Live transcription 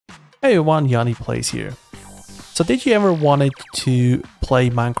Hey everyone, Yanni Plays here. So did you ever wanted to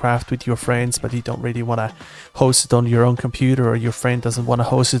play Minecraft with your friends, but you don't really want to host it on your own computer, or your friend doesn't want to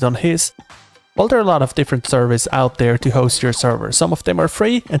host it on his? Well, there are a lot of different servers out there to host your server. Some of them are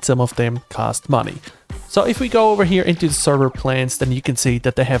free and some of them cost money. So if we go over here into the server plans, then you can see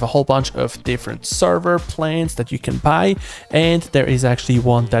that they have a whole bunch of different server plans that you can buy, and there is actually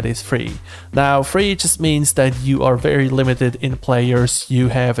one that is free. Now, free just means that you are very limited in players, you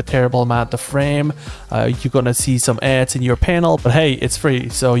have a terrible amount of RAM, you're gonna see some ads in your panel, but hey, it's free,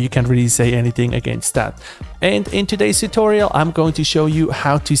 so you can't really say anything against that. And in today's tutorial, I'm going to show you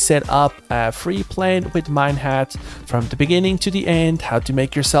how to set up a free plan with Minehut from the beginning to the end, how to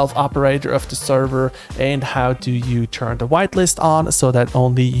make yourself operator of the server, and how do you turn the whitelist on so that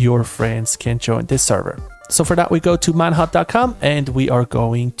only your friends can join this server. So for that, we go to minehut.com and we are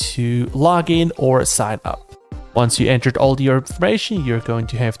going to log in or sign up. Once you entered all your information, you're going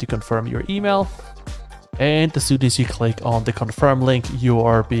to have to confirm your email. And as soon as you click on the confirm link, you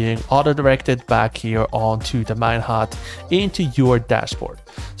are being auto-directed back here onto the Minehut into your dashboard.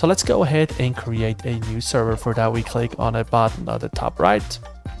 So let's go ahead and create a new server. For that, we click on a button on the top right.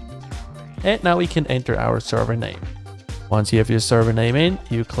 And now we can enter our server name. Once you have your server name in,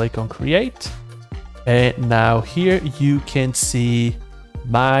 you click on create. And now here you can see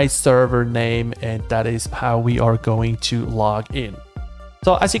my server name, and that is how we are going to log in.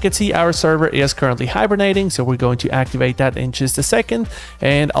 So as you can see, our server is currently hibernating, so we're going to activate that in just a second.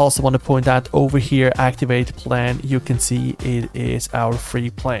 And also want to point out over here, activate plan, you can see it is our free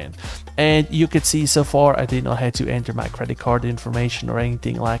plan. And you can see so far, I did not have to enter my credit card information or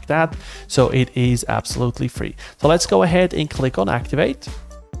anything like that. So it is absolutely free. So let's go ahead and click on activate.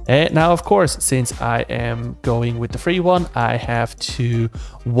 And now, of course, since I am going with the free one, I have to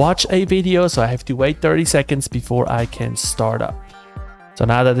watch a video. So I have to wait 30 seconds before I can start up. So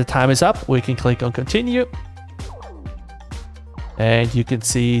now that the time is up, we can click on continue. And you can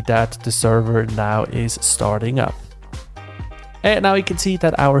see that the server now is starting up. And now you can see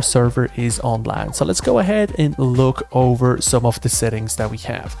that our server is online. So let's go ahead and look over some of the settings that we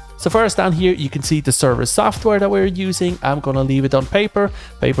have. So first down here, you can see the server software that we're using. I'm going to leave it on Paper.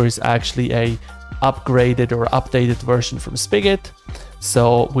 Paper is actually a upgraded or updated version from Spigot.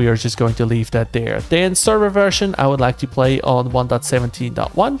 So we are just going to leave that there. Then server version, I would like to play on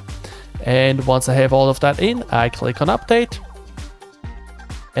 1.17.1. And once I have all of that in, I click on update.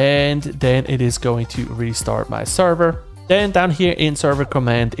 And then it is going to restart my server. Then down here in server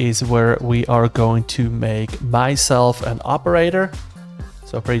command is where we are going to make myself an operator.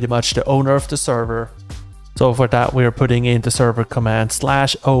 So pretty much the owner of the server. So for that, we're putting in the server command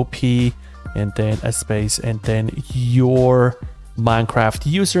 /op and then a space and then your Minecraft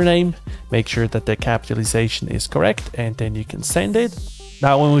username. Make sure that the capitalization is correct and then you can send it.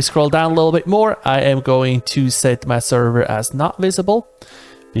 Now when we scroll down a little bit more, I am going to set my server as not visible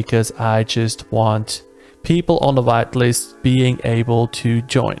because I just want people on the whitelist being able to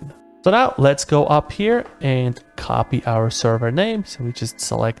join. So now let's go up here and copy our server name. So we just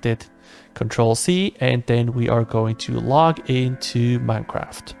selected Control C and then we are going to log into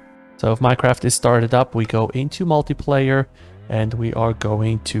Minecraft. So if Minecraft is started up, we go into multiplayer and we are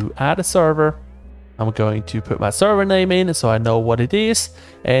going to add a server. I'm going to put my server name in so I know what it is.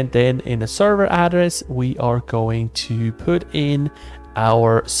 And then in the server address, we are going to put in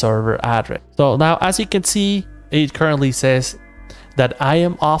our server address. So now as you can see, it currently says that I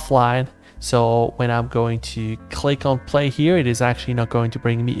am offline. So when I'm going to click on play here, it is actually not going to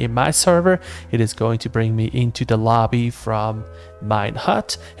bring me in my server. It is going to bring me into the lobby from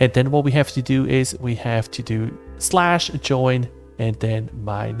Minehut. And then what we have to do is we have to do /join and then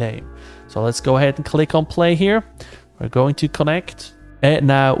my name. So let's go ahead and click on play here. We're going to connect. And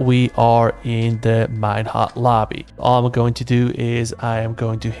now we are in the Minehut lobby. All I'm going to do is I am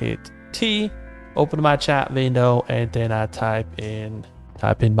going to hit T, open my chat window, and then I type in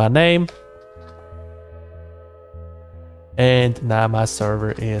my name. And now my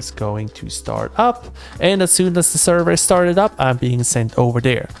server is going to start up. And as soon as the server is started up, I'm being sent over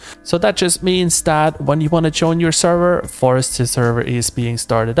there. So that just means that when you want to join your server, first the server is being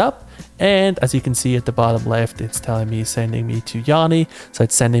started up. And as you can see at the bottom left, it's telling me, sending me to Yanni. So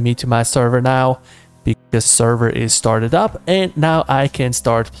it's sending me to my server now because server is started up. And now I can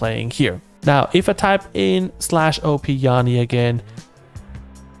start playing here. Now, if I type in /op Yanni again,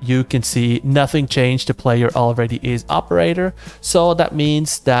 you can see nothing changed. The player already is operator. So that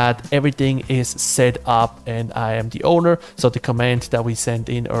means that everything is set up and I am the owner. So the command that we sent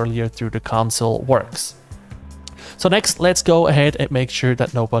in earlier through the console works. So next, let's go ahead and make sure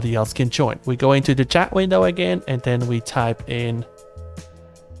that nobody else can join. We go into the chat window again and then we type in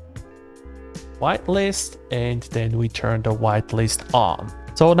whitelist, and then we turn the whitelist on.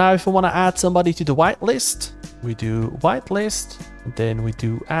 So now if we want to add somebody to the whitelist, we do whitelist, and then we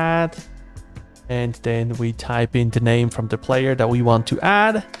do add, and then we type in the name from the player that we want to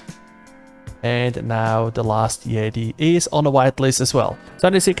add. And now the Lost Yeti is on the whitelist as well. So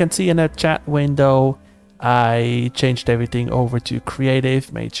as you can see in the chat window, I changed everything over to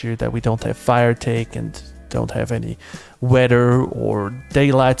creative, made sure that we don't have fire take and don't have any weather or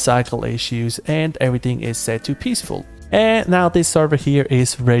daylight cycle issues, and everything is set to peaceful. And now this server here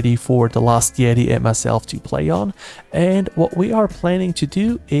is ready for the Lost Yeti and myself to play on. And what we are planning to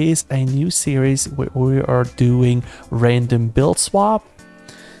do is a new series where we are doing random build swap.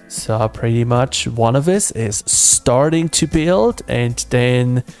 So pretty much one of us is starting to build, and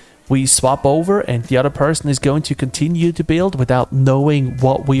then we swap over, and the other person is going to continue to build without knowing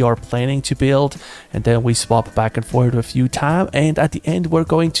what we are planning to build. And then we swap back and forth a few times, and at the end we're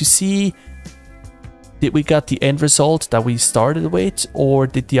going to see, did we got the end result that we started with, or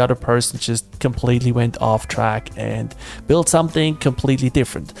did the other person just completely went off track and built something completely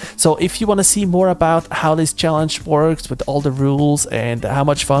different? So if you want to see more about how this challenge works with all the rules and how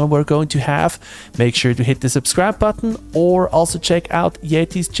much fun we're going to have, make sure to hit the subscribe button, or also check out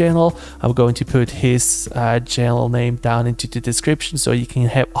Yeti's channel. I'm going to put his channel name down into the description so you can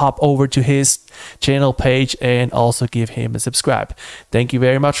hop over to his channel page and also give him a subscribe. Thank you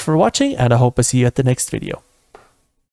very much for watching, and I hope I see you at the next video.